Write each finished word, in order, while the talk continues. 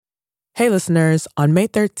Hey listeners, on May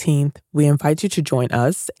 13th, we invite you to join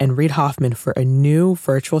us and Reid Hoffman for a new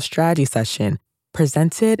virtual strategy session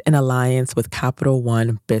presented in alliance with Capital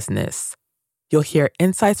One Business. You'll hear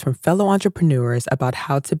insights from fellow entrepreneurs about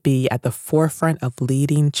how to be at the forefront of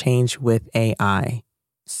leading change with AI.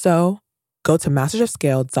 So, go to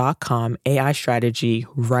mastersofscale.com AI strategy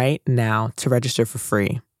right now to register for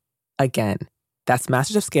free. Again, that's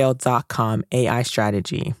mastersofscale.com AI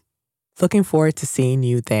strategy. Looking forward to seeing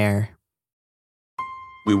you there.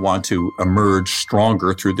 We want to emerge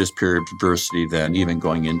stronger through this period of adversity than even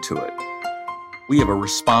going into it. We have a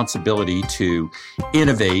responsibility to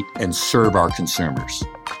innovate and serve our consumers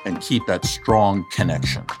and keep that strong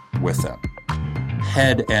connection with them,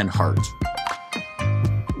 head and heart.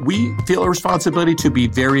 We feel a responsibility to be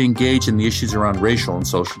very engaged in the issues around racial and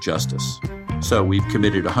social justice. So we've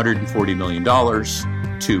committed $140 million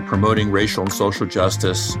to promoting racial and social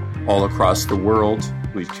justice all across the world.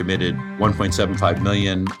 We've committed $1.75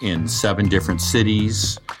 million in 7 different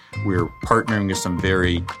cities. We're partnering with some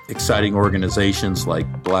very exciting organizations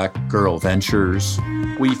like Black Girl Ventures.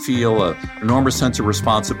 We feel an enormous sense of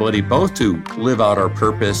responsibility both to live out our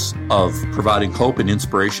purpose of providing hope and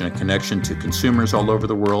inspiration and connection to consumers all over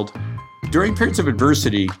the world. During periods of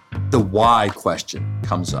adversity, the why question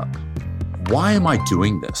comes up. Why am I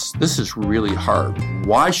doing this? This is really hard.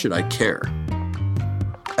 Why should I care?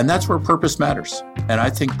 And that's where purpose matters. And I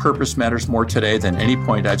think purpose matters more today than any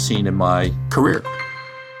point I've seen in my career.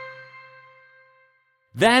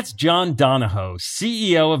 That's John Donahoe,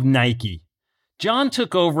 CEO of Nike. John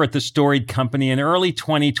took over at the storied company in early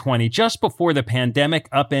 2020, just before the pandemic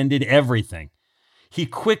upended everything. He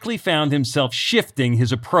quickly found himself shifting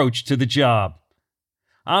his approach to the job.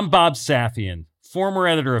 I'm Bob Safian, former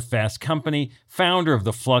editor of Fast Company, founder of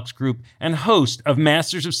the Flux Group, and host of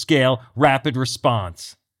Masters of Scale Rapid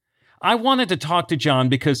Response. I wanted to talk to John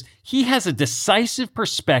because he has a decisive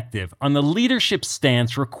perspective on the leadership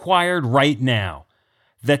stance required right now,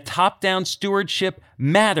 that top-down stewardship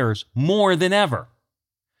matters more than ever.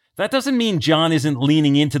 That doesn't mean John isn't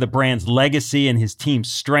leaning into the brand's legacy and his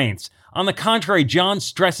team's strengths. On the contrary, John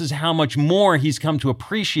stresses how much more he's come to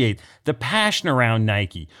appreciate the passion around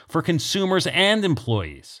Nike for consumers and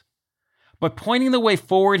employees. But pointing the way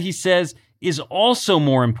forward, he says, is also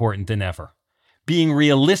more important than ever. Being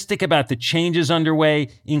realistic about the changes underway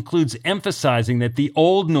includes emphasizing that the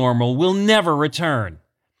old normal will never return.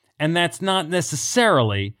 And that's not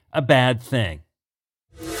necessarily a bad thing.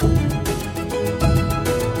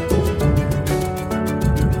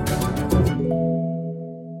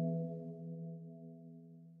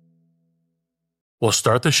 We'll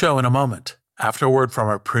start the show in a moment, after a word from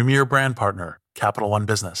our premier brand partner, Capital One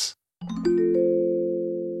Business.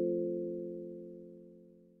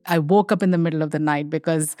 I woke up in the middle of the night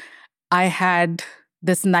because I had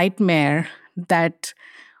this nightmare that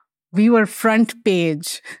we were front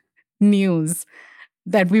page news,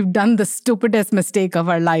 that we've done the stupidest mistake of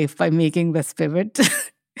our life by making this pivot.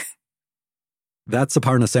 That's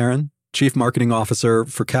Aparna Saran, Chief Marketing Officer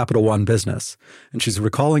for Capital One Business, and she's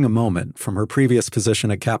recalling a moment from her previous position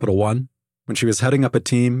at Capital One when she was heading up a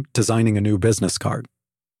team designing a new business card.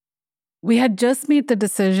 We had just made the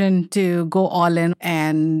decision to go all in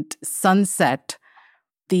and sunset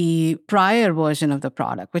the prior version of the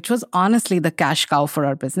product, which was honestly the cash cow for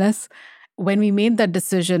our business. When we made that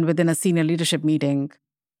decision within a senior leadership meeting,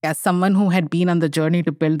 as someone who had been on the journey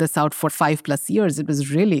to build this out for 5+ years, it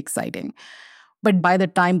was really exciting. But by the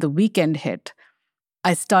time the weekend hit,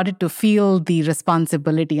 I started to feel the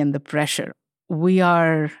responsibility and the pressure. We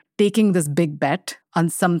are taking this big bet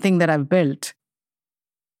on something that I've built.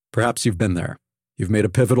 Perhaps you've been there. You've made a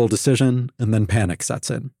pivotal decision, and then panic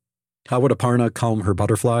sets in. How would Aparna calm her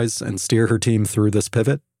butterflies and steer her team through this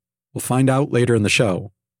pivot? We'll find out later in the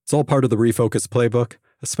show. It's all part of the Refocus Playbook,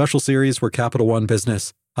 a special series where Capital One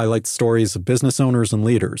Business highlights stories of business owners and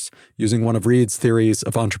leaders using one of Reid's theories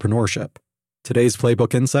of entrepreneurship. Today's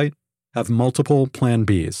Playbook Insight: have multiple Plan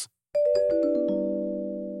Bs.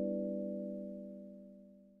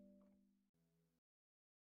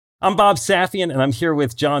 I'm Bob Safian, and I'm here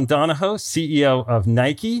with John Donahoe, CEO of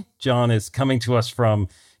Nike. John is coming to us from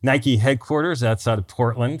Nike headquarters outside of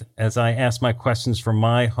Portland as I ask my questions from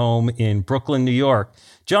my home in Brooklyn, New York.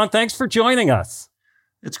 John, thanks for joining us.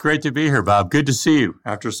 It's great to be here, Bob. Good to see you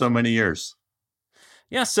after so many years.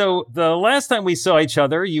 Yeah, so the last time we saw each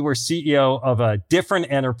other, you were CEO of a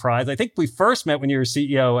different enterprise. I think we first met when you were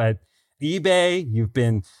CEO at eBay. You've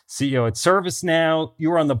been CEO at ServiceNow.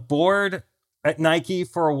 You were on the board at Nike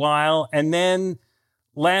for a while. And then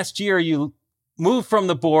last year, you moved from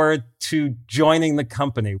the board to joining the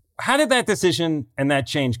company. How did that decision and that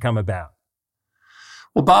change come about?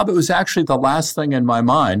 Well, Bob, it was actually the last thing in my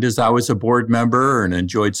mind as I was a board member and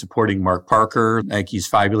enjoyed supporting Mark Parker, Nike's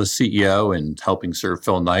fabulous CEO, and helping serve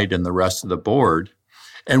Phil Knight and the rest of the board.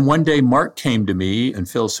 And one day, Mark came to me and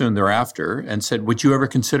Phil soon thereafter and said, would you ever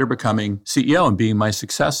consider becoming CEO and being my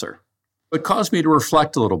successor? It caused me to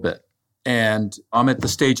reflect a little bit. And I'm at the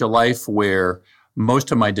stage of life where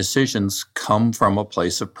most of my decisions come from a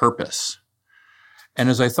place of purpose. And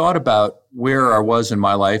as I thought about where I was in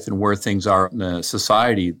my life and where things are in the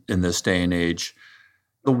society in this day and age,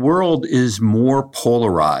 the world is more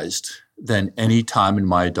polarized than any time in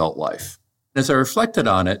my adult life. As I reflected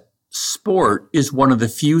on it, sport is one of the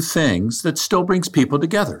few things that still brings people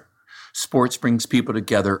together. Sports brings people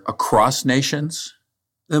together across nations.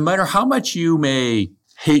 No matter how much you may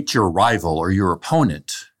hate your rival or your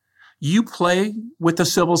opponent, you play with a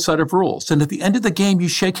civil set of rules. And at the end of the game, you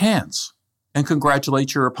shake hands and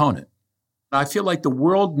congratulate your opponent. I feel like the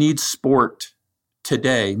world needs sport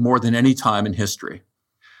today more than any time in history.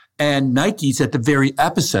 And Nike's at the very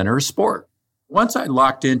epicenter of sport. Once I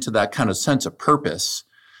locked into that kind of sense of purpose,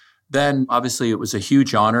 then obviously it was a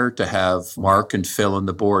huge honor to have Mark and Phil and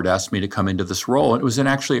the board ask me to come into this role. And it was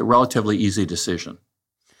actually a relatively easy decision.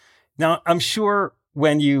 Now, I'm sure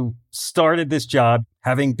when you started this job,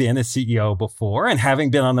 having been a CEO before and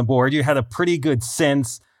having been on the board, you had a pretty good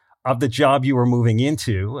sense of the job you were moving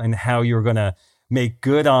into and how you were going to make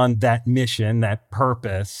good on that mission, that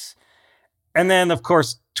purpose. And then, of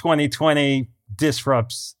course, 2020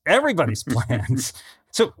 disrupts everybody's plans.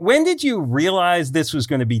 So when did you realize this was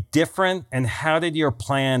going to be different, and how did your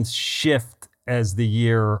plans shift as the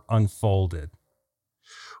year unfolded?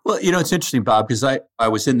 Well, it's interesting, Bob, because I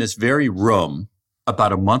was in this very room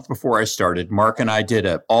about a month before I started. Mark and I did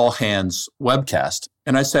an all-hands webcast.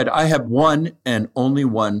 And I said, I have one and only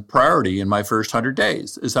one priority in my first 100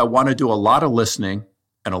 days, is I want to do a lot of listening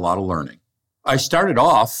and a lot of learning. I started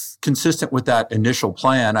off consistent with that initial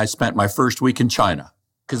plan. I spent my first week in China,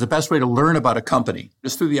 because the best way to learn about a company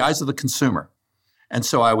is through the eyes of the consumer. And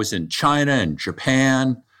so I was in China and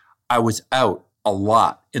Japan. I was out a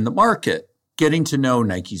lot in the market, getting to know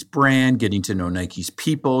Nike's brand, getting to know Nike's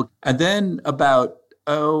people. And then about,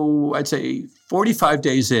 I'd say 45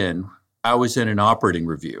 days in, I was in an operating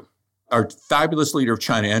review. Our fabulous leader of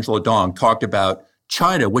China, Angela Dong, talked about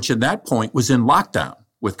China, which at that point was in lockdown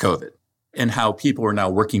with COVID, and how people are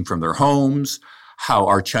now working from their homes, how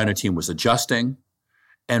our China team was adjusting,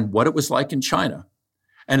 and what it was like in China.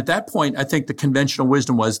 And at that point, I think the conventional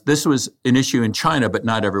wisdom was this was an issue in China, but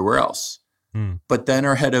not everywhere else. But then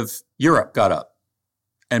our head of Europe got up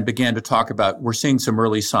and began to talk about, we're seeing some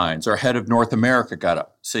early signs. Our head of North America got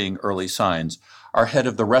up, seeing early signs. Our head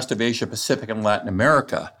of the rest of Asia Pacific and Latin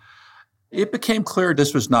America. It became clear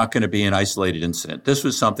this was not going to be an isolated incident. This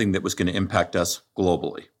was something that was going to impact us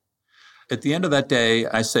globally. At the end of that day,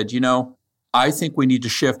 I said, I think we need to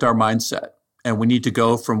shift our mindset, and we need to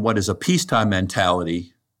go from what is a peacetime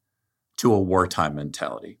mentality to a wartime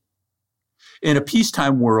mentality. In a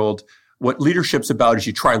peacetime world, what leadership's about is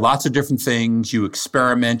you try lots of different things, you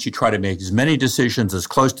experiment, you try to make as many decisions as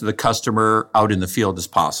close to the customer out in the field as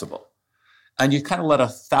possible. And you kind of let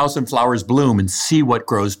 1,000 flowers bloom and see what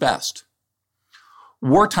grows best.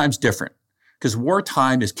 Wartime's different, because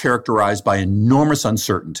wartime is characterized by enormous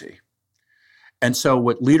uncertainty. And so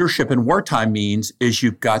what leadership in wartime means is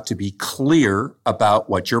you've got to be clear about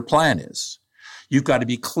what your plan is. You've got to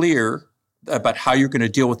be clear about how you're going to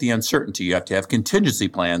deal with the uncertainty. You have to have contingency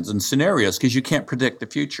plans and scenarios because you can't predict the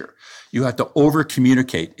future. You have to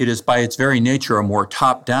over-communicate. It is by its very nature a more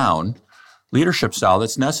top-down leadership style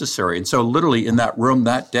that's necessary. And so literally in that room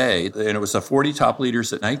that day, and it was the 40 top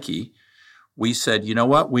leaders at Nike, we said, you know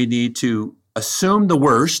what? We need to assume the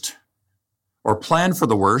worst or plan for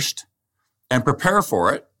the worst and prepare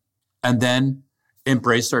for it, and then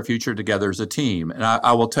embrace our future together as a team. And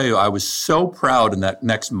I will tell you, I was so proud in that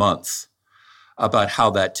next month about how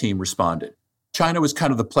that team responded. China was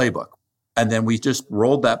kind of the playbook. And then we just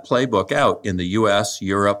rolled that playbook out in the US,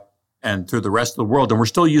 Europe, and through the rest of the world. And we're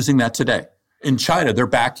still using that today. In China, they're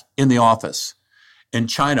back in the office. In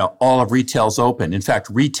China, all of retail's open. In fact,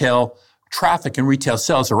 retail traffic and retail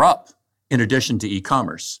sales are up in addition to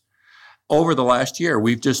e-commerce. Over the last year,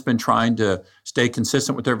 we've just been trying to stay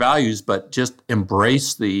consistent with their values, but just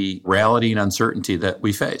embrace the reality and uncertainty that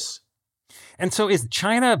we face. And so is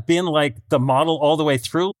China been like the model all the way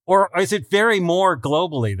through, or is it very more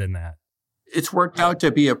globally than that? It's worked out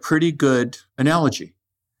to be a pretty good analogy.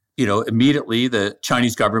 Immediately the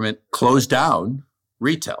Chinese government closed down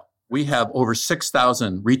retail. We have over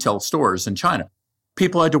 6,000 retail stores in China.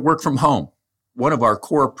 People had to work from home. One of our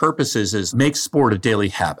core purposes is make sport a daily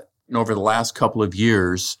habit. And over the last couple of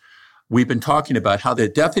years, we've been talking about how the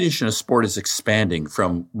definition of sport is expanding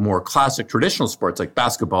from more classic traditional sports like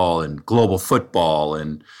basketball and global football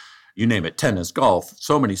and you name it, tennis, golf,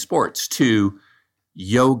 so many sports, to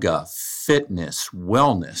yoga, fitness,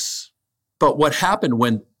 wellness. But what happened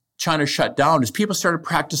when China shut down is people started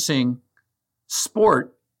practicing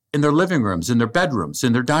sport in their living rooms, in their bedrooms,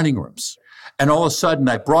 in their dining rooms. And all of a sudden,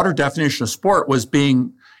 that broader definition of sport was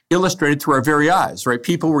being illustrated through our very eyes, right?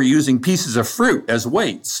 People were using pieces of fruit as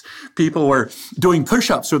weights. People were doing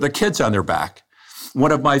push-ups with their kids on their back.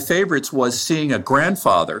 One of my favorites was seeing a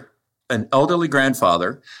grandfather, an elderly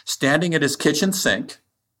grandfather, standing at his kitchen sink,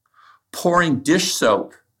 pouring dish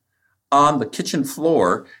soap on the kitchen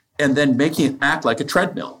floor and then making it act like a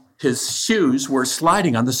treadmill. His shoes were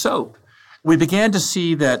sliding on the soap. We began to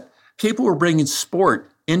see that people were bringing sport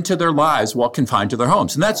into their lives while confined to their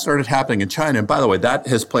homes. And that started happening in China. And by the way, that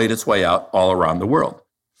has played its way out all around the world.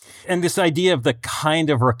 And this idea of the kind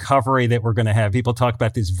of recovery that we're going to have, people talk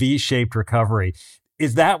about this V-shaped recovery.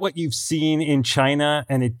 Is that what you've seen in China?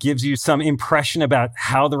 And it gives you some impression about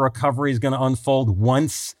how the recovery is going to unfold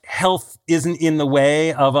once health isn't in the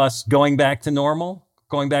way of us going back to normal,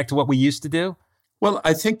 going back to what we used to do? Well,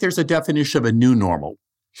 I think there's a definition of a new normal.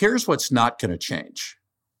 Here's what's not going to change,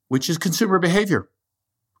 which is consumer behavior.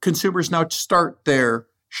 Consumers now start their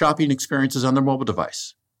shopping experiences on their mobile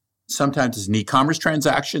device. Sometimes it's an e-commerce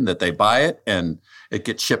transaction that they buy it and it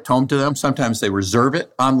gets shipped home to them. Sometimes they reserve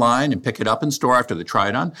it online and pick it up in store after they try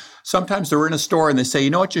it on. Sometimes they're in a store and they say, you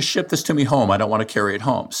know what, just ship this to me home. I don't want to carry it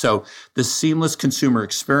home. So the seamless consumer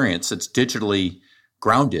experience that's digitally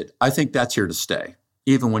grounded, I think that's here to stay,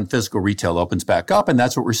 even when physical retail opens back up. And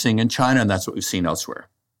that's what we're seeing in China and that's what we've seen elsewhere.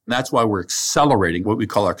 And that's why we're accelerating what we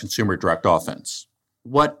call our consumer direct offense.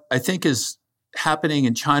 What I think is happening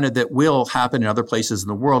in China that will happen in other places in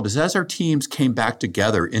the world is as our teams came back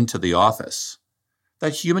together into the office,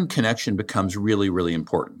 that human connection becomes really, really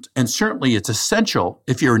important. And certainly it's essential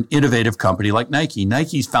if you're an innovative company like Nike.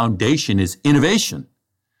 Nike's foundation is innovation.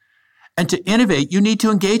 And to innovate, you need to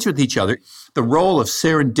engage with each other. The role of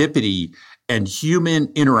serendipity and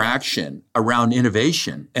human interaction around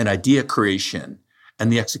innovation and idea creation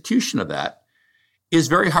and the execution of that is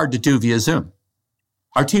very hard to do via Zoom.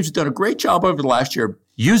 Our teams have done a great job over the last year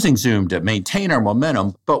using Zoom to maintain our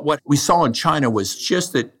momentum. But what we saw in China was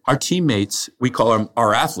just that our teammates, we call them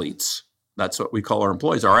our athletes. That's what we call our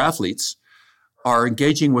employees. Our athletes are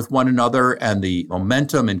engaging with one another and the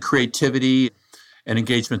momentum and creativity and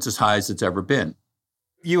engagement's as high as it's ever been.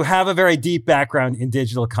 You have a very deep background in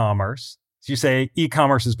digital commerce. As you say,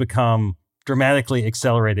 e-commerce has become dramatically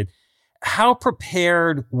accelerated. How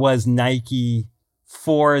prepared was Nike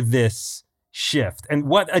for this shift? And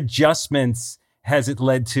what adjustments has it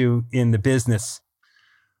led to in the business?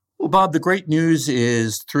 Well, Bob, the great news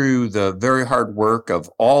is through the very hard work of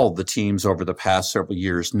all the teams over the past several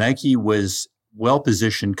years, Nike was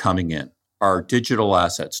well-positioned coming in. Our digital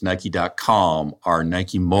assets, Nike.com, our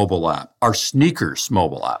Nike mobile app, our sneakers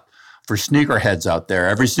mobile app. For sneakerheads out there,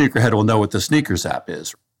 every sneakerhead will know what the sneakers app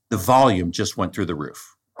is. The volume just went through the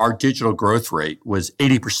roof. Our digital growth rate was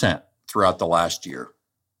 80% throughout the last year.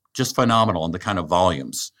 Just phenomenal in the kind of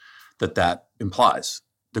volumes that implies,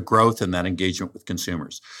 the growth and that engagement with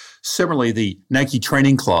consumers. Similarly, the Nike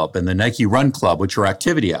Training Club and the Nike Run Club, which are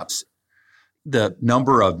activity apps, the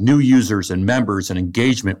number of new users and members and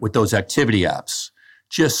engagement with those activity apps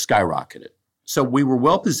just skyrocketed. So we were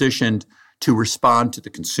well positioned to respond to the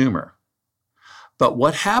consumer. But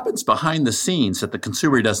what happens behind the scenes that the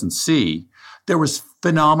consumer doesn't see, there was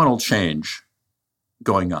phenomenal change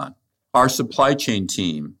going on. Our supply chain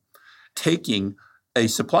team taking a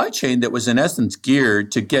supply chain that was in essence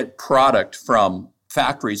geared to get product from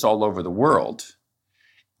factories all over the world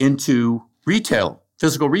into retail,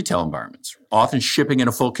 physical retail environments, often shipping in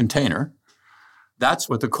a full container. That's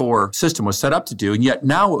what the core system was set up to do. And yet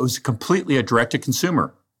now it was completely a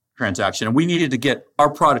direct-to-consumer transaction. And we needed to get our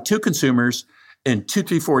product to consumers in 2,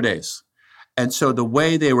 3, 4 days. And so the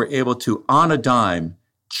way they were able to, on a dime,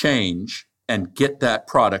 change and get that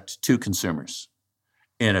product to consumers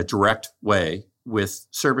in a direct way with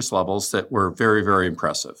service levels that were very, very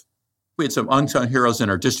impressive. We had some unsung heroes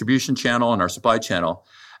in our distribution channel and our supply channel,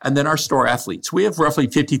 and then our store athletes. We have roughly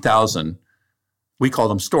 50,000, we call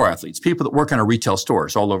them store athletes, people that work in our retail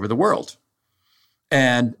stores all over the world.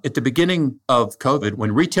 And at the beginning of COVID,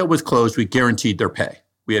 when retail was closed, we guaranteed their pay.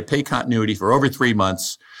 We had pay continuity for over 3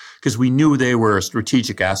 months because we knew they were a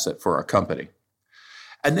strategic asset for our company.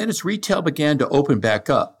 And then as retail began to open back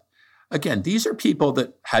up, again, these are people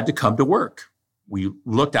that had to come to work. We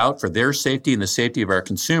looked out for their safety and the safety of our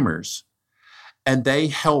consumers. And they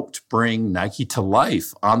helped bring Nike to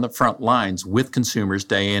life on the front lines with consumers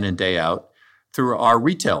day in and day out through our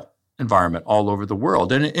retail environment all over the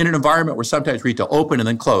world. And in an environment where sometimes retail open and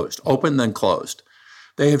then closed.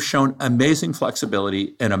 They have shown amazing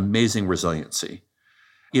flexibility and amazing resiliency.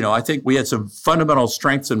 I think we had some fundamental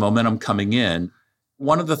strengths and momentum coming in.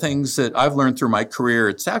 One of the things that I've learned through my career,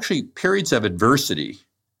 it's actually periods of adversity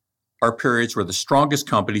are periods where the strongest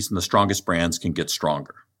companies and the strongest brands can get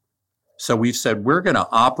stronger. So we've said we're going to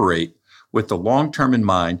operate with the long term in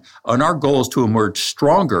mind, and our goal is to emerge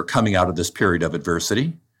stronger coming out of this period of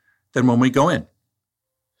adversity than when we go in.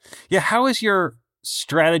 Yeah, how is your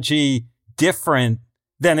strategy different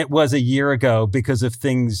than it was a year ago because of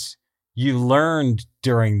things you learned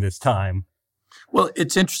during this time? Well,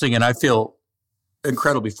 it's interesting, and I feel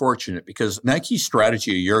incredibly fortunate because Nike's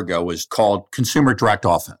strategy a year ago was called Consumer Direct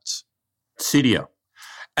Offense, CDO.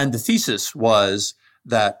 And the thesis was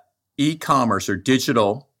that e-commerce or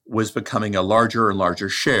digital was becoming a larger and larger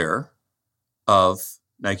share of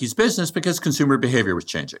Nike's business because consumer behavior was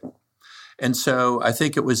changing. And so I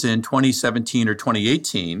think it was in 2017 or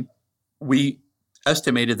 2018, we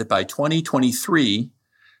estimated that by 2023,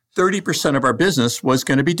 30% of our business was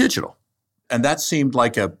going to be digital. And that seemed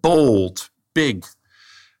like a bold, big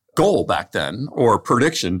goal back then, or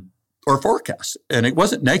prediction or forecast. And it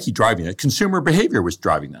wasn't Nike driving it. Consumer behavior was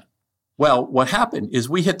driving that. Well, what happened is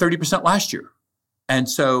we hit 30% last year. And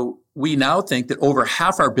so we now think that over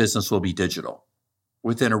half our business will be digital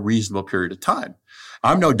within a reasonable period of time.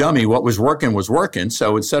 I'm no dummy. What was working.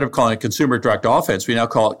 So instead of calling it Consumer Direct Offense, we now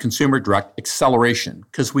call it Consumer Direct Acceleration,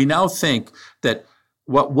 because we now think that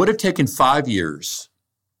what would have taken 5 years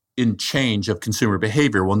in change of consumer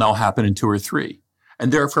behavior will now happen in 2 or 3.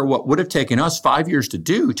 And therefore, what would have taken us 5 years to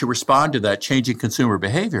do to respond to that changing consumer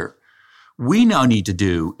behavior, we now need to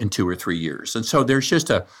do in 2 or 3 years. And so there's just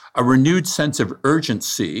a renewed sense of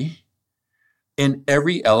urgency in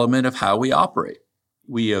every element of how we operate.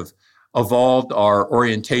 We have evolved our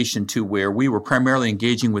orientation to where we were primarily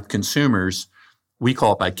engaging with consumers, we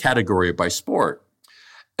call it by category or by sport.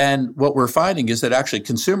 And what we're finding is that actually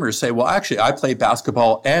consumers say, well, actually, I play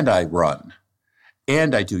basketball and I run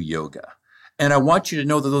and I do yoga. And I want you to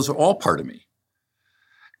know that those are all part of me.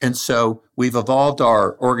 And so we've evolved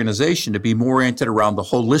our organization to be more oriented around the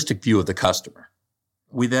holistic view of the customer.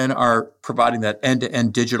 We then are providing that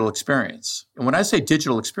end-to-end digital experience. And when I say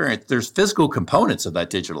digital experience, there's physical components of that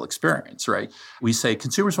digital experience, right? We say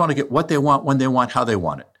consumers want to get what they want, when they want, how they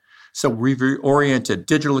want it. So we've reoriented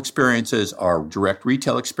digital experiences, our direct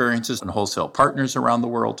retail experiences, and wholesale partners around the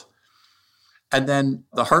world. And then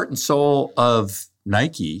the heart and soul of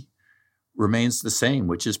Nike remains the same,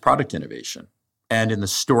 which is product innovation and in the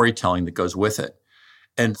storytelling that goes with it.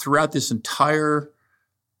 And throughout this entire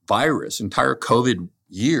COVID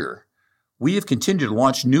year, we have continued to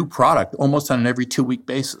launch new product almost on an every 2-week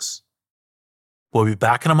basis. We'll be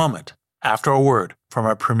back in a moment after a word from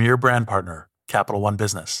our premier brand partner, Capital One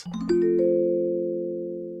Business.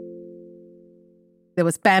 There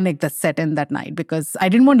was panic that set in that night because I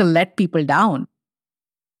didn't want to let people down.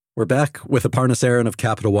 We're back with Aparna Saran of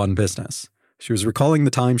Capital One Business. She was recalling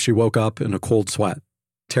the time she woke up in a cold sweat,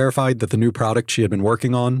 terrified that the new product she had been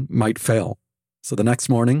working on might fail. So the next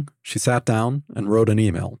morning, she sat down and wrote an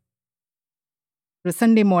email. It was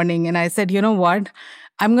Sunday morning, and I said, you know what?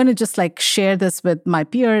 I'm going to just share this with my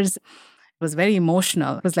peers. It was very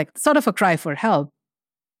emotional. It was sort of a cry for help.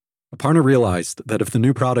 Aparna realized that if the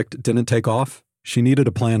new product didn't take off, she needed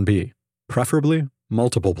a plan B, preferably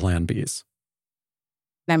multiple plan Bs.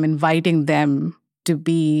 I'm inviting them to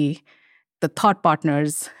be the thought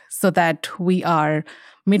partners so that we are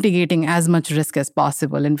mitigating as much risk as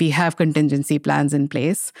possible and we have contingency plans in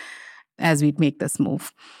place as we make this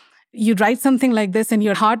move. You write something like this and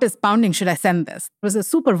your heart is pounding, should I send this? It was a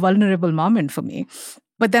super vulnerable moment for me.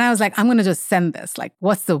 But then I was like, I'm going to just send this.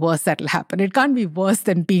 What's the worst that'll happen? It can't be worse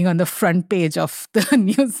than being on the front page of the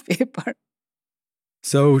newspaper.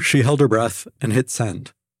 So she held her breath and hit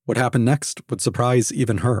send. What happened next would surprise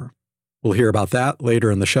even her. We'll hear about that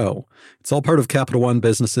later in the show. It's all part of Capital One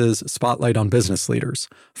Business's Spotlight on Business Leaders,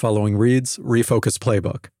 following Reed's Refocus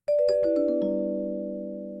Playbook.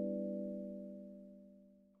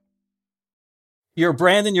 Your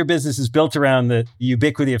brand and your business is built around the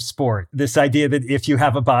ubiquity of sport, this idea that if you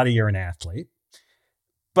have a body, you're an athlete.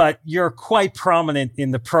 But you're quite prominent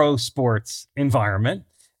in the pro sports environment,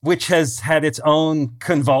 which has had its own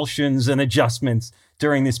convulsions and adjustments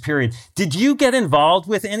during this period. Did you get involved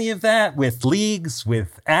with any of that, with leagues,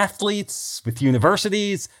 with athletes, with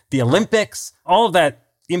universities, the Olympics? All of that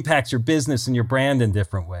impacts your business and your brand in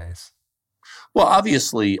different ways. Well,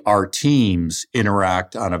 obviously, our teams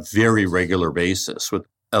interact on a very regular basis with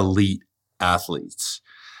elite athletes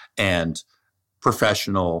and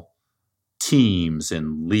professional teams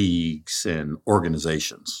and leagues and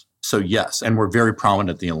organizations. So yes, and we're very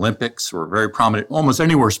prominent at the Olympics. We're very prominent almost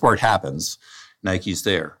anywhere sport happens. Nike's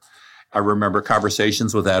there. I remember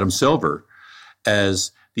conversations with Adam Silver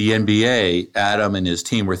as the NBA. Adam and his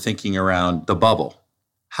team were thinking around the bubble,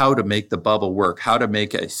 how to make the bubble work, how to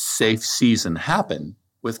make a safe season happen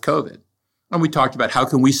with COVID. And we talked about how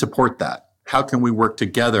can we support that? How can we work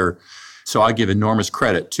together? So I give enormous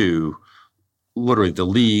credit to literally the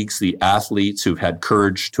leagues, the athletes who've had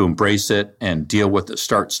courage to embrace it and deal with the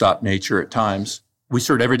start-stop nature at times. We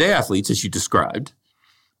serve everyday athletes, as you described,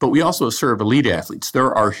 but we also serve elite athletes.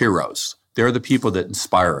 They're our heroes. They're the people that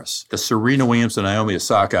inspire us. The Serena Williams and Naomi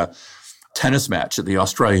Osaka tennis match at the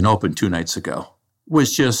Australian Open 2 nights ago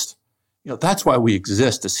was just, that's why we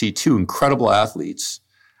exist, to see two incredible athletes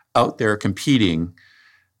out there competing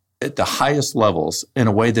at the highest levels in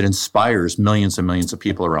a way that inspires millions and millions of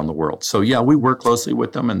people around the world. So yeah, we work closely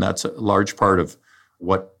with them, and that's a large part of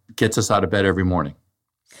what gets us out of bed every morning.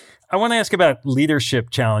 I want to ask about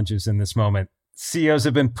leadership challenges in this moment. CEOs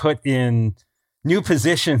have been put in new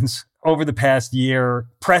positions over the past year,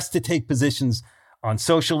 pressed to take positions on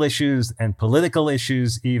social issues and political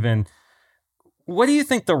issues even. What do you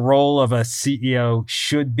think the role of a CEO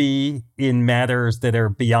should be in matters that are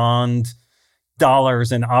beyond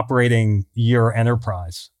dollars and operating your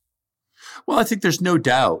enterprise? Well, I think there's no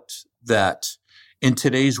doubt that in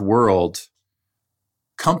today's world,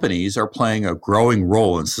 companies are playing a growing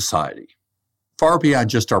role in society, far beyond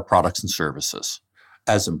just our products and services,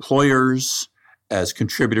 as employers, as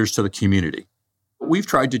contributors to the community. What we've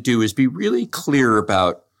tried to do is be really clear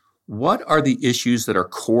about what are the issues that are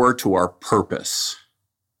core to our purpose.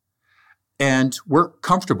 And we're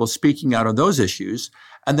comfortable speaking out on those issues.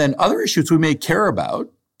 And then other issues we may care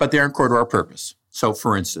about, but they aren't core to our purpose. So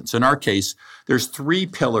for instance, in our case, there's 3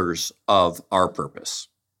 pillars of our purpose: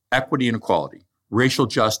 equity and equality, racial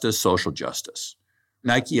justice, social justice.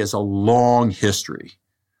 Nike has a long history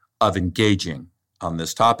of engaging on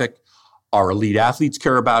this topic. Our elite athletes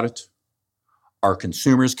care about it. Our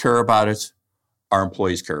consumers care about it. Our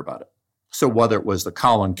employees care about it. So whether it was the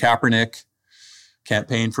Colin Kaepernick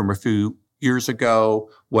campaign from a few years ago,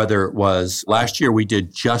 whether it was last year we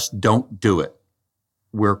did Just Don't Do It,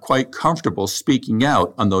 we're quite comfortable speaking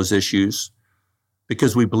out on those issues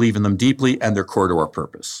because we believe in them deeply and they're core to our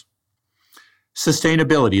purpose.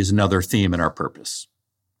 Sustainability is another theme in our purpose,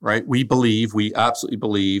 right? We absolutely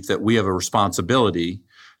believe that we have a responsibility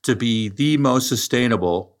to be the most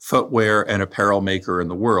sustainable footwear and apparel maker in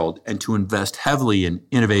the world and to invest heavily in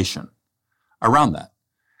innovation around that.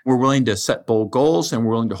 We're willing to set bold goals and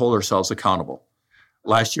we're willing to hold ourselves accountable.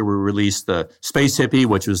 Last year, we released the Space Hippie,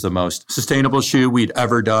 which was the most sustainable shoe we'd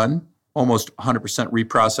ever done, almost 100%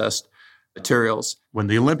 reprocessed materials. When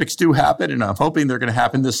the Olympics do happen, and I'm hoping they're going to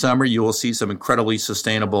happen this summer, you will see some incredibly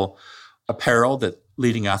sustainable apparel that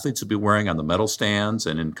leading athletes will be wearing on the medal stands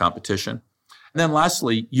and in competition. And then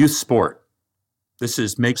lastly, youth sport. This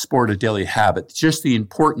is make sport a daily habit. Just the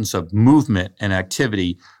importance of movement and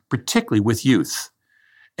activity, particularly with youth.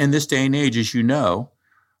 In this day and age, as you know,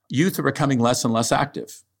 youth are becoming less and less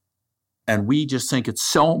active. And we just think it's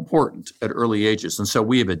so important at early ages. And so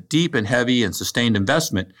we have a deep and heavy and sustained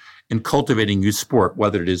investment in cultivating youth sport,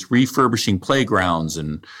 whether it is refurbishing playgrounds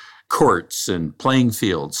and courts and playing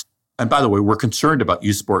fields. And by the way, we're concerned about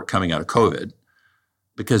youth sport coming out of COVID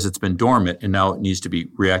because it's been dormant and now it needs to be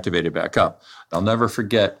reactivated back up. I'll never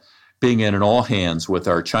forget being in an all hands with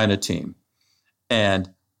our China team.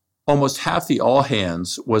 And almost half the all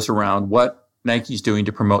hands was around what Nike's doing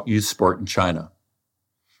to promote youth sport in China.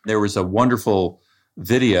 There was a wonderful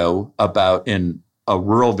video about in a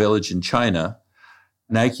rural village in China,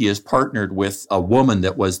 Nike has partnered with a woman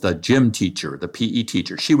that was the gym teacher, the PE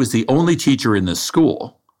teacher. She was the only teacher in this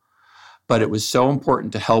school, but it was so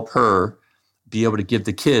important to help her be able to give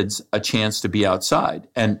the kids a chance to be outside.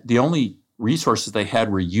 And the only resources they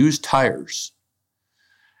had were used tires.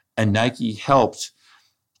 And Nike helped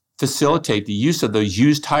facilitate the use of those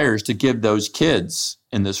used tires to give those kids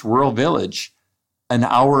in this rural village an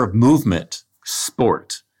hour of movement,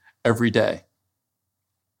 sport, every day.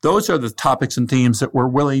 Those are the topics and themes that we're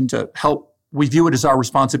willing to help. We view it as our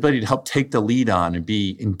responsibility to help take the lead on and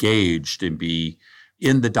be engaged and be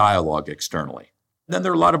in the dialogue externally. Then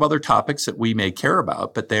there are a lot of other topics that we may care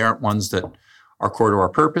about, but they aren't ones that are core to our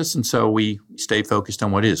purpose. And so we stay focused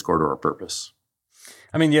on what is core to our purpose.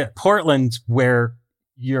 I mean, yeah, Portland, where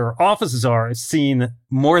your offices are, has seen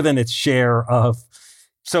more than its share of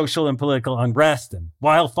social and political unrest and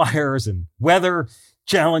wildfires and weather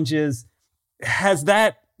challenges. Has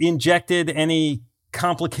that injected any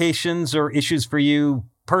complications or issues for you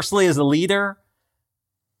personally as a leader?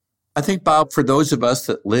 I think, Bob, for those of us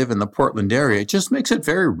that live in the Portland area, it just makes it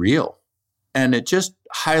very real. And it just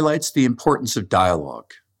highlights the importance of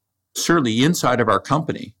dialogue. Certainly inside of our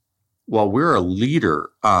company, while we're a leader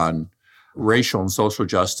on racial and social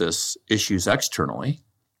justice issues externally,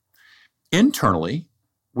 internally,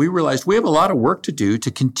 we realized we have a lot of work to do to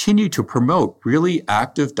continue to promote really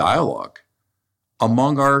active dialogue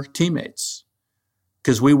among our teammates,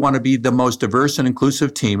 because we want to be the most diverse and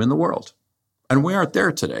inclusive team in the world. And we aren't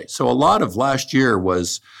there today. So a lot of last year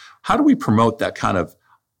was, how do we promote that kind of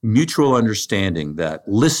mutual understanding, that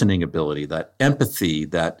listening ability, that empathy,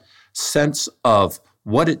 that sense of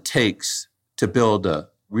what it takes to build a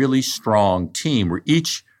really strong team where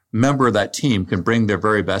each member of that team can bring their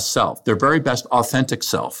very best self, their very best authentic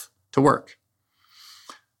self to work.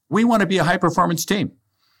 We want to be a high-performance team.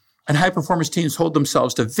 And high-performance teams hold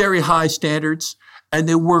themselves to very high standards, and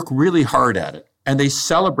they work really hard at it. And they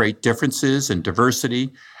celebrate differences and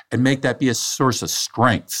diversity and make that be a source of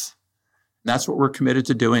strength. And that's what we're committed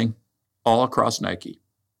to doing all across Nike.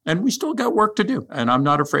 And we still got work to do. And I'm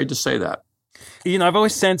not afraid to say that. You know, I've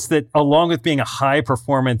always sensed that along with being a high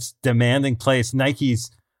performance, demanding place,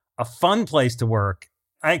 Nike's a fun place to work.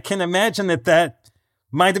 I can imagine that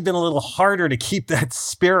might have been a little harder to keep that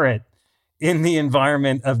spirit in the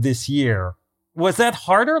environment of this year. Was that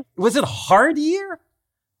harder? Was it a hard year?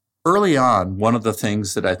 Early on, one of the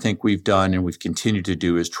things that I think we've done and we've continued to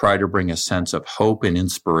do is try to bring a sense of hope and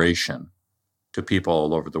inspiration to people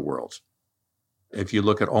all over the world. If you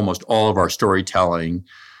look at almost all of our storytelling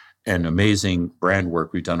and amazing brand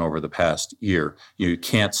work we've done over the past year, you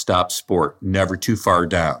can't stop sport, never too far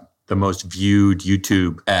down. The most viewed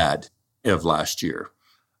YouTube ad of last year.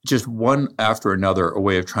 Just one after another, a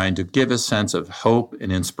way of trying to give a sense of hope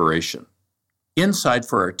and inspiration. Inside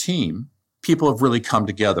for our team, people have really come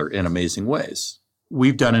together in amazing ways.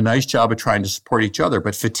 We've done a nice job of trying to support each other,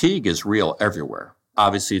 but fatigue is real everywhere.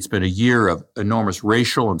 Obviously, it's been a year of enormous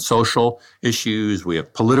racial and social issues. We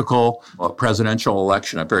have political, presidential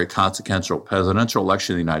election, a very consequential presidential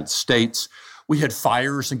election in the United States. We had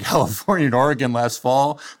fires in California and Oregon last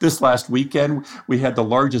fall. This last weekend, we had the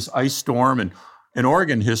largest ice storm in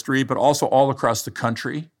Oregon history, but also all across the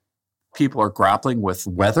country. People are grappling with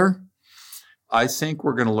weather. I think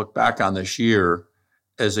we're going to look back on this year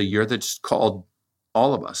as a year that's called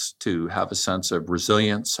all of us to have a sense of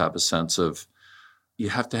resilience, have a sense of you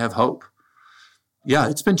have to have hope. Yeah,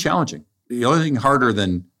 it's been challenging. The only thing harder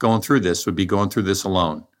than going through this would be going through this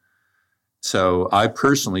alone. So I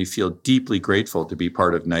personally feel deeply grateful to be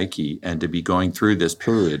part of Nike and to be going through this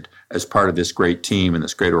period as part of this great team and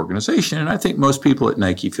this great organization. And I think most people at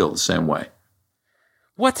Nike feel the same way.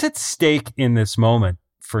 What's at stake in this moment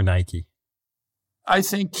for Nike? I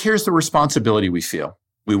think here's the responsibility we feel.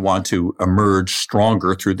 We want to emerge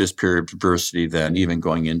stronger through this period of adversity than even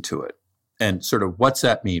going into it. And sort of what's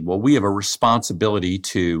that mean? Well, we have a responsibility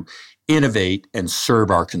to innovate and serve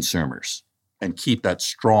our consumers and keep that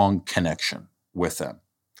strong connection with them.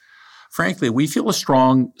 Frankly, we feel a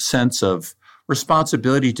strong sense of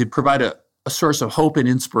responsibility to provide a source of hope and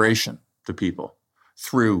inspiration to people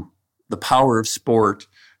through the power of sport,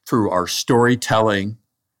 through our storytelling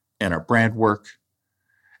and our brand work,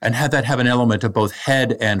 and have that have an element of both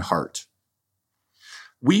head and heart.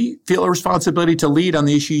 We feel a responsibility to lead on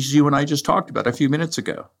the issues you and I just talked about a few minutes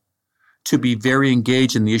ago, to be very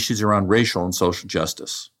engaged in the issues around racial and social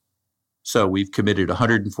justice. So we've committed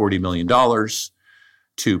 $140 million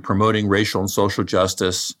to promoting racial and social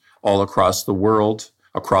justice all across the world,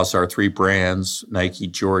 across our three brands, Nike,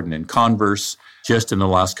 Jordan, and Converse. Just in the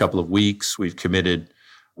last couple of weeks, we've committed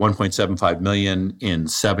 $1.75 million in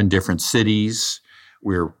 7 different cities.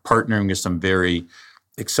 We're partnering with some very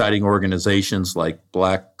exciting organizations like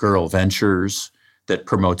Black Girl Ventures that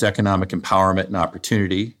promotes economic empowerment and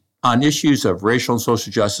opportunity. On issues of racial and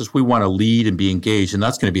social justice, we want to lead and be engaged, and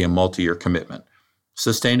that's going to be a multi-year commitment.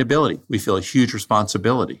 Sustainability, we feel a huge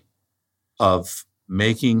responsibility of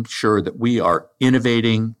making sure that we are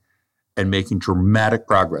innovating and making dramatic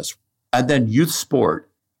progress. And then youth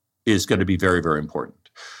sport is going to be very, very important.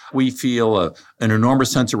 We feel an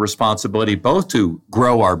enormous sense of responsibility both to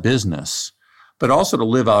grow our business, but also to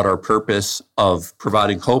live out our purpose of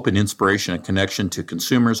providing hope and inspiration and connection to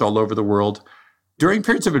consumers all over the world. During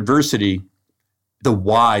periods of adversity, the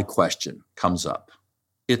why question comes up.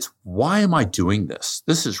 It's, why am I doing this?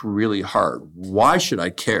 This is really hard. Why should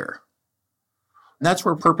I care? And that's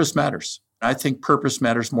where purpose matters. I think purpose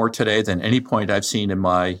matters more today than any point I've seen in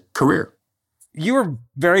my career. You were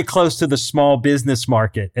very close to the small business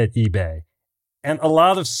market at eBay. And a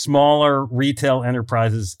lot of smaller retail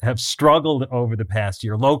enterprises have struggled over the past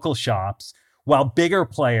year, local shops, while bigger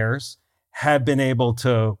players have been able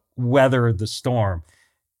to weather the storm.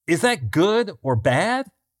 Is that good or bad?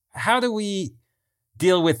 How do we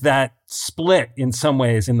deal with that split in some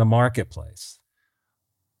ways in the marketplace?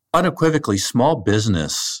 Unequivocally, small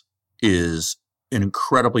business is an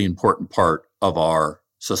incredibly important part of our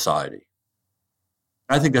society.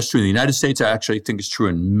 I think that's true in the United States. I actually think it's true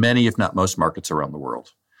in many, if not most, markets around the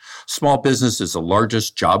world. Small business is the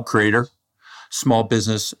largest job creator. Small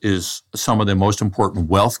business is some of the most important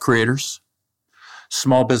wealth creators.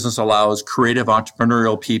 Small business allows creative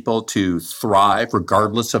entrepreneurial people to thrive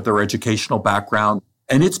regardless of their educational background.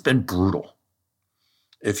 And it's been brutal.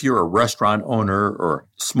 If you're a restaurant owner or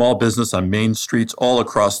small business on main streets all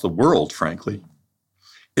across the world, frankly,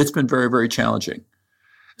 it's been very, very challenging.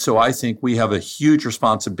 So I think we have a huge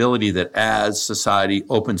responsibility that as society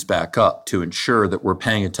opens back up to ensure that we're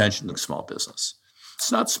paying attention to small business.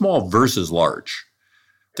 It's not small versus large.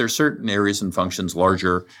 There are certain areas and functions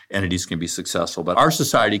larger entities can be successful, but our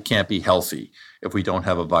society can't be healthy if we don't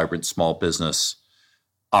have a vibrant small business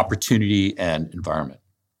opportunity and environment.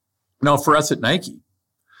 Now, for us at Nike,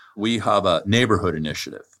 we have a neighborhood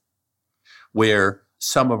initiative where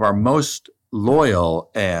some of our most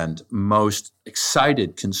loyal and most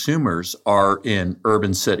excited consumers are in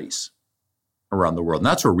urban cities around the world. And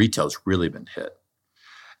that's where retail's really been hit.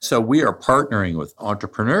 So we are partnering with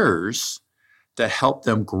entrepreneurs to help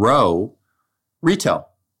them grow retail,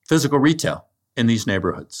 physical retail in these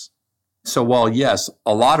neighborhoods. So while, yes,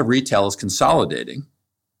 a lot of retail is consolidating,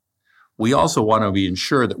 we also want to be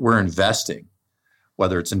ensure that we're investing,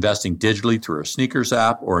 whether it's investing digitally through a sneakers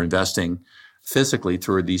app or investing physically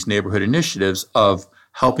through these neighborhood initiatives of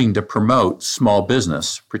helping to promote small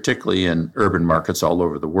business, particularly in urban markets all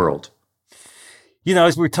over the world. You know,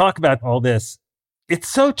 as we talk about all this, it's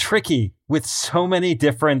so tricky with so many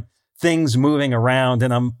different things moving around.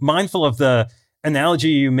 And I'm mindful of the analogy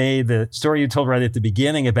you made, the story you told right at the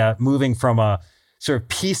beginning about moving from a sort of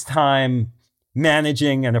peacetime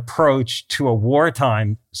managing an approach to a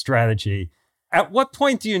wartime strategy. At what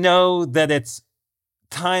point do you know that it's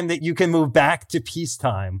time that you can move back to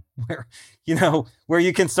peacetime, where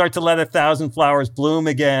you can start to let 1,000 flowers bloom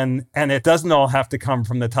again, and it doesn't all have to come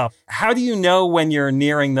from the top? How do you know when you're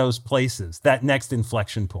nearing those places, that next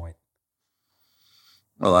inflection point?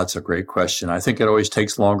 Well, that's a great question. I think it always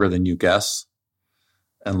takes longer than you guess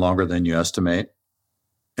and longer than you estimate.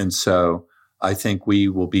 And so I think we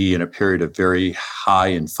will be in a period of very high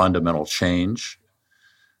and fundamental change.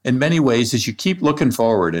 In many ways, as you keep looking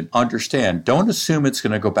forward and understand, don't assume it's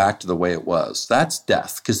going to go back to the way it was. That's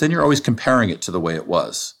death, because then you're always comparing it to the way it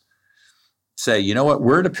was. Say, you know what,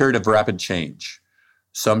 we're in a period of rapid change.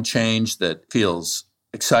 Some change that feels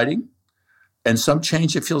exciting and some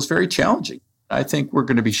change that feels very challenging. I think we're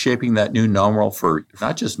going to be shaping that new normal for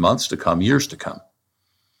not just months to come, years to come.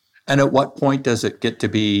 And at what point does it get to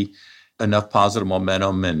be enough positive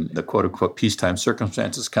momentum and the quote unquote peacetime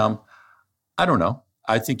circumstances come? I don't know.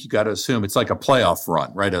 I think you got to assume it's like a playoff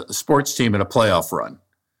run, right? A sports team in a playoff run.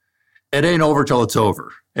 It ain't over till it's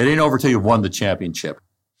over. It ain't over till you've won the championship.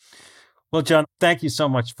 Well, John, thank you so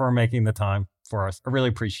much for making the time for us. I really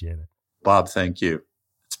appreciate it. Bob, thank you.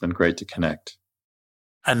 It's been great to connect.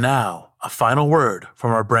 And now, a final word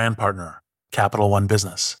from our brand partner, Capital One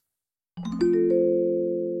Business.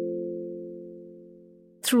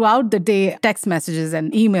 Throughout the day, text messages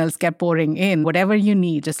and emails kept pouring in. Whatever you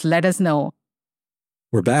need, just let us know.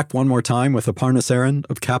 We're back one more time with Aparna Saran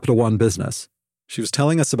of Capital One Business. She was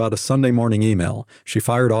telling us about a Sunday morning email she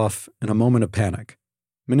fired off in a moment of panic.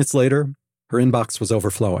 Minutes later, her inbox was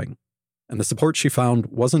overflowing, and the support she found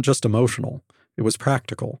wasn't just emotional, it was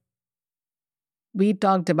practical. We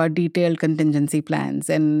talked about detailed contingency plans,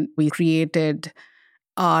 and we created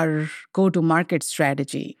our go-to-market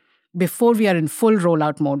strategy. Before we are in full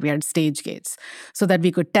rollout mode, we had stage gates so that we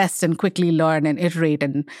could test and quickly learn and iterate.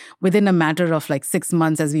 And within a matter of 6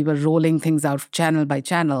 months, as we were rolling things out channel by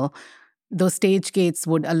channel, those stage gates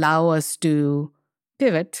would allow us to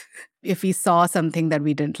pivot if we saw something that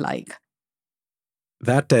we didn't like.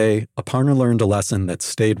 That day, Aparna learned a lesson that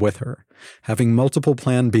stayed with her. Having multiple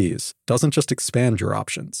plan Bs doesn't just expand your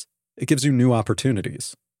options, it gives you new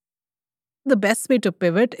opportunities. The best way to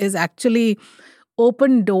pivot is actually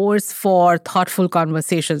open doors for thoughtful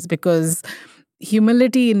conversations, because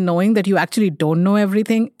humility in knowing that you actually don't know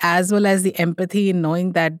everything, as well as the empathy in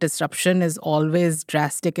knowing that disruption is always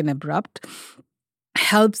drastic and abrupt,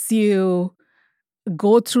 helps you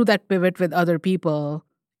go through that pivot with other people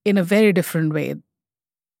in a very different way.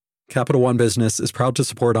 Capital One Business is proud to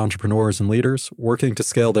support entrepreneurs and leaders working to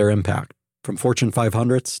scale their impact, from Fortune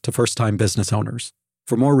 500s to first-time business owners.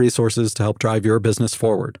 For more resources to help drive your business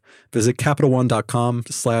forward, visit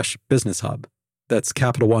CapitalOne.com/businesshub. That's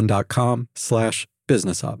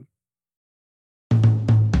CapitalOne.com/businesshub.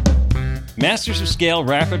 Masters of Scale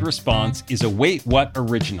Rapid Response is a Wait What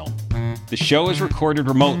original. The show is recorded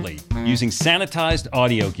remotely using sanitized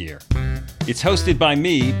audio gear. It's hosted by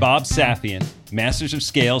me, Bob Safian, Masters of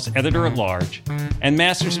Scale's editor-at-large, and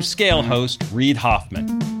Masters of Scale host Reid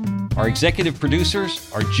Hoffman. Our executive producers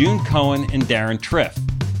are June Cohen and Darren Triff.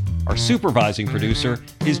 Our supervising producer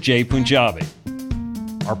is Jay Punjabi.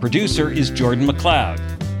 Our producer is Jordan McLeod.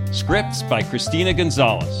 Scripts by Christina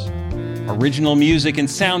Gonzalez. Original music and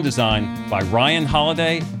sound design by Ryan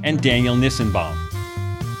Holiday and Daniel Nissenbaum.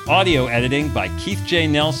 Audio editing by Keith J.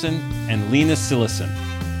 Nelson and Lena Sillison.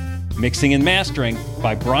 Mixing and mastering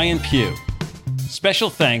by Brian Pugh. Special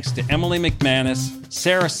thanks to Emily McManus,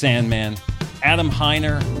 Sarah Sandman, Adam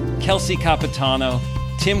Heiner, Kelsey Capitano,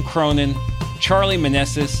 Tim Cronin, Charlie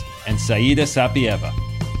Meneses, and Saida Sapieva.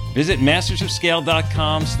 Visit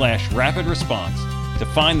mastersofscale.com/rapidresponse to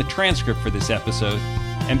find the transcript for this episode,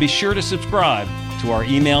 and be sure to subscribe to our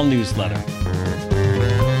email newsletter.